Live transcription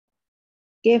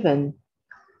Given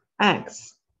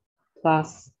x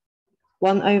plus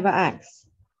 1 over x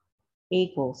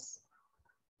equals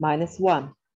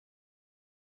 -1,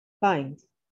 find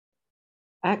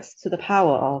x to the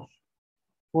power of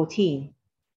 14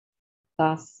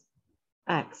 plus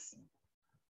x.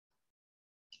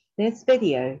 This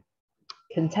video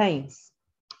contains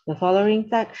the following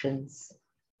sections.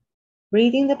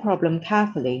 Reading the problem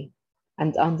carefully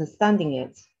and understanding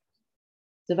it,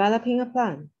 developing a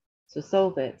plan to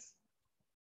solve it,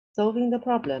 solving the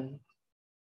problem,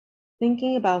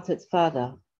 thinking about it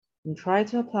further, and try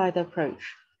to apply the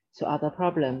approach to other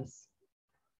problems.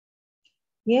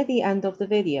 Near the end of the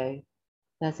video,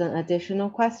 there's an additional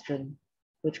question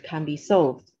which can be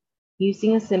solved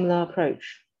using a similar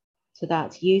approach to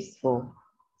that used for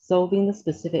solving the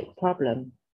specific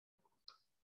problem.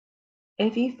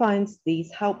 If you find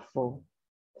these helpful,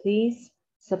 please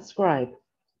subscribe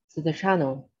to the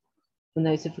channel for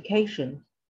notification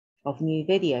of new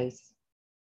videos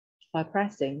by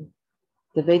pressing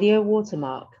the video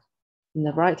watermark in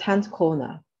the right-hand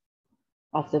corner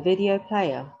of the video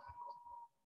player.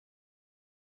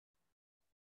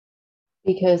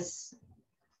 Because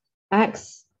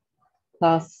x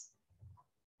plus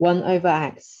 1 over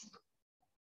x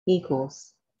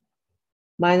equals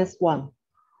 -1.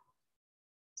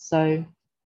 So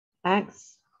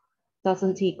x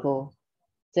doesn't equal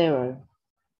 0.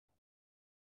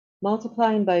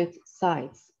 Multiplying both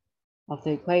sides of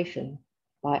the equation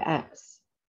by x,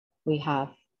 we have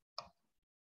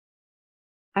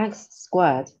x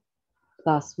squared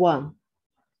plus 1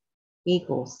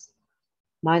 equals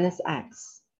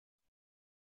 -x.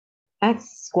 X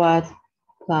squared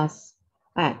plus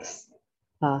x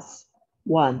plus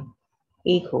 1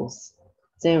 equals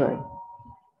 0.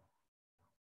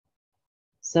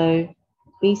 So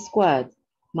b squared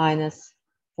minus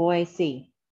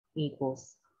 4ac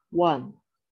equals 1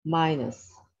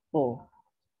 minus 4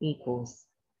 equals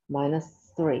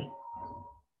 -3,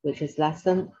 which is less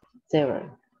than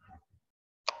 0.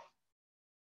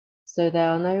 So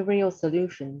there are no real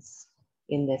solutions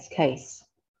in this case.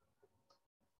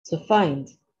 To find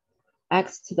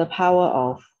x to the power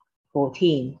of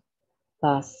 14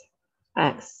 plus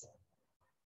x,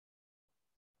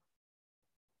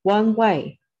 one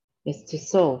way is to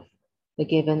solve the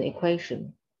given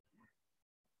equation.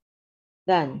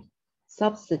 Then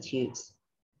substitute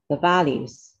the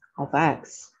values of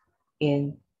x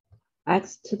in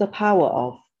x to the power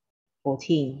of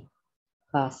 14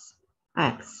 plus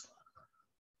x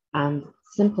and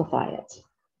simplify it.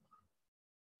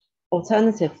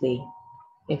 Alternatively,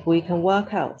 if we can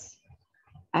work out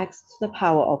x to the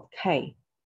power of k,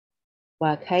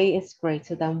 where k is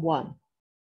greater than 1,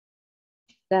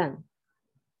 then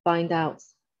find out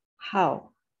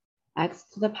how x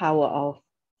to the power of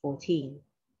 14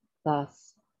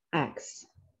 plus x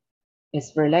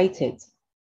is related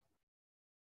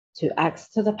to x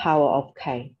to the power of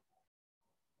k,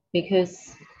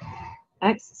 because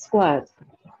x squared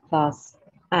plus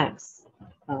x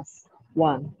plus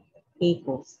 1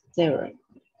 equals 0.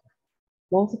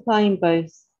 Multiplying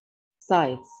both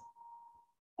sides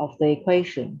of the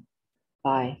equation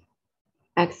by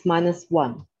x minus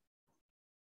 1,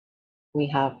 we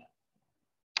have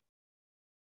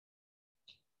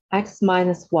x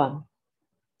minus 1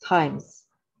 times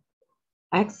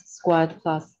x squared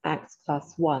plus x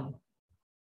plus 1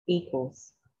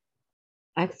 equals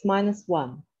x minus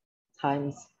 1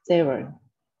 times 0.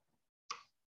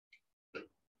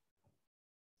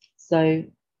 So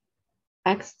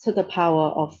x to the power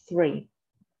of 3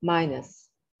 minus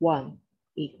 1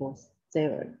 equals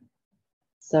 0.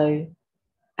 So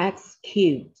x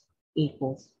cubed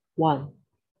equals 1.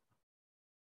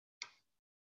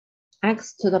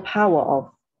 X to the power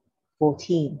of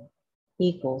 14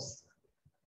 equals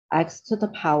x to the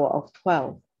power of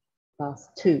 12 plus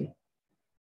 2,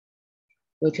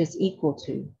 which is equal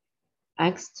to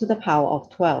x to the power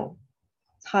of 12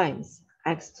 times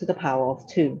x to the power of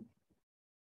 2,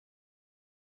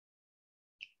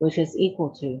 which is equal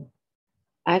to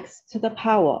x to the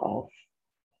power of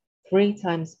 3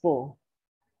 times 4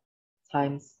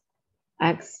 times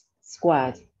x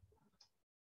squared.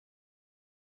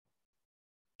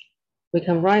 We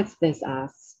can write this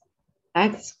as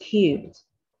x cubed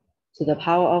to the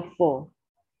power of 4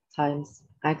 times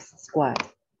x squared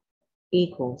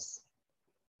equals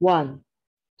 1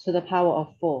 to the power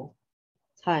of 4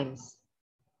 times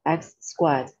x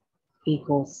squared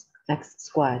equals x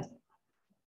squared.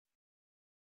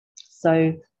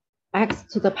 So x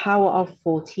to the power of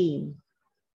 14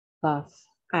 plus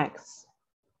x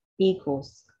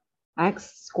equals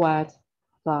x squared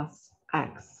plus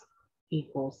x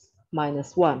equals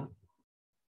 -1.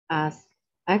 as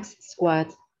x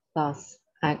squared plus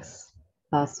x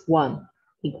plus 1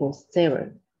 equals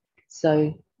 0.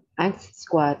 So x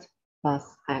squared plus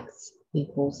x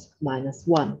equals minus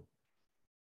 1.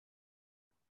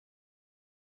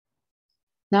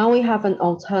 Now we have an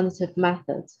alternative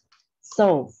method.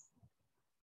 Solve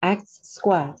x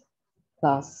squared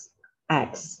plus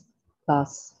x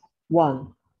plus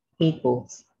 1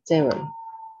 equals 0.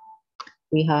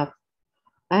 We have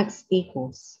x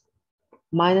equals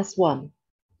minus 1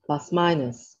 plus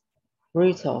minus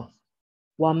root of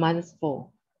 1 minus 4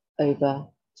 over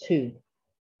 2,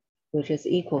 which is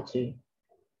equal to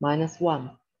minus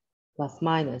 1 plus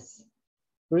minus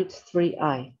root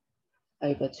 3i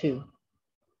over 2.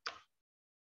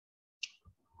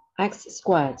 X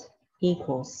squared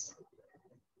equals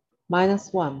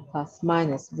minus 1 plus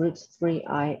minus root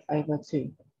 3i over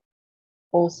 2,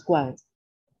 all squared,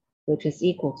 which is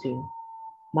equal to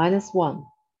minus 1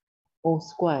 all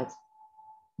squared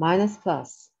minus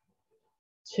plus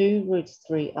 2 root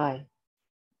 3i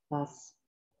plus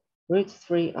root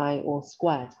 3i all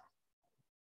squared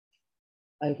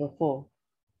over 4,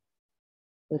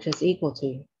 which is equal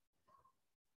to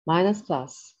minus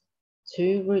plus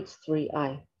 2 root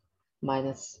 3i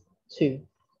minus 2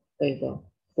 over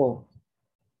 4,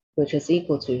 which is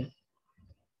equal to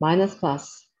minus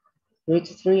plus root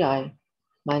 3i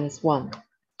minus 1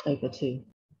 over 2.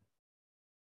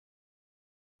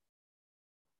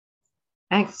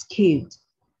 X cubed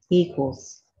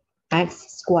equals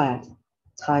x squared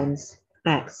times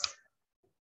x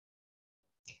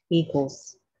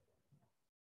equals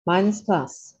minus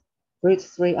plus root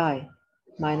 3i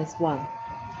minus 1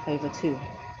 over 2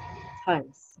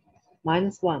 times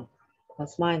minus 1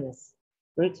 plus minus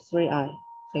root 3i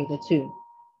over 2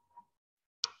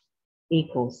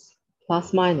 equals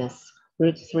plus minus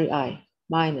root 3i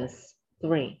minus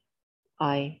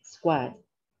 3i squared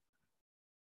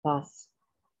plus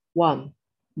 1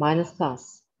 minus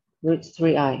plus root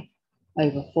 3i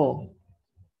over 4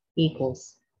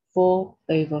 equals 4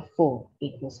 over 4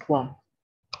 equals 1.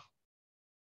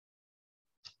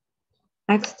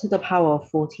 X to the power of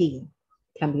 14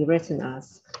 can be written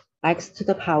as x to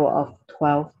the power of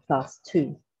 12 plus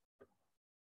 2,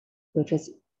 which is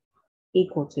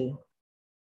equal to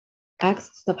x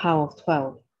to the power of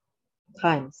 12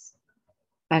 times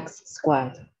x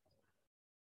squared,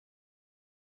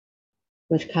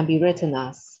 which can be written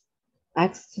as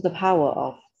x to the power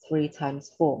of 3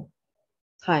 times 4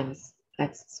 times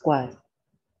x squared,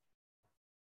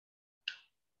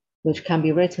 which can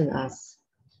be written as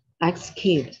x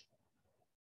cubed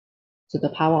to the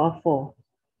power of 4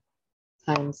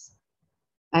 times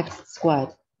x squared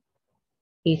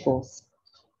equals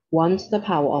 1 to the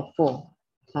power of 4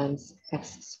 times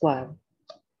x squared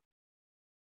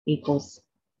equals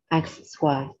x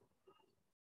squared.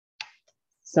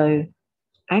 So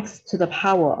x to the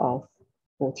power of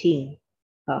 14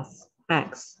 plus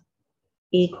x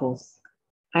equals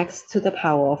x to the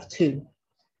power of 2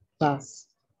 plus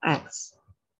x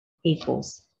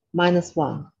equals minus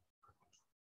 1,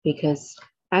 because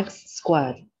x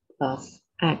squared plus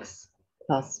x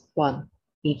plus 1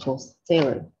 equals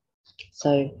 0.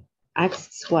 So x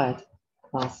squared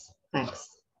plus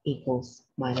x equals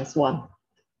minus 1.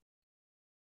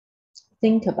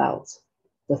 Think about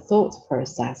the thought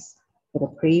process for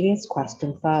the previous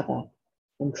question further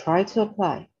and try to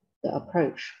apply the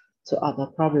approach to other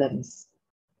problems,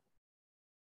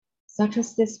 such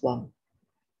as this one.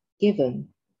 Given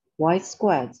y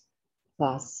squared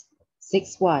plus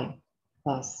 6y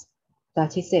plus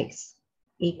 36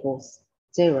 equals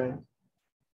 0,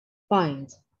 find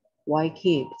y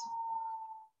cubed.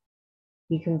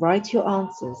 You can write your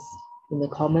answers in the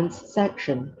comments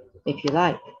section if you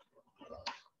like.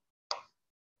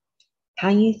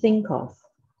 Can you think of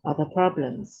other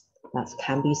problems that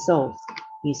can be solved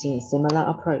using a similar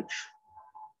approach?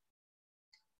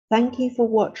 Thank you for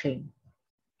watching.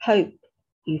 Hope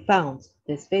you found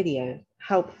this video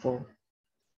helpful.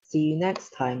 See you next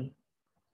time.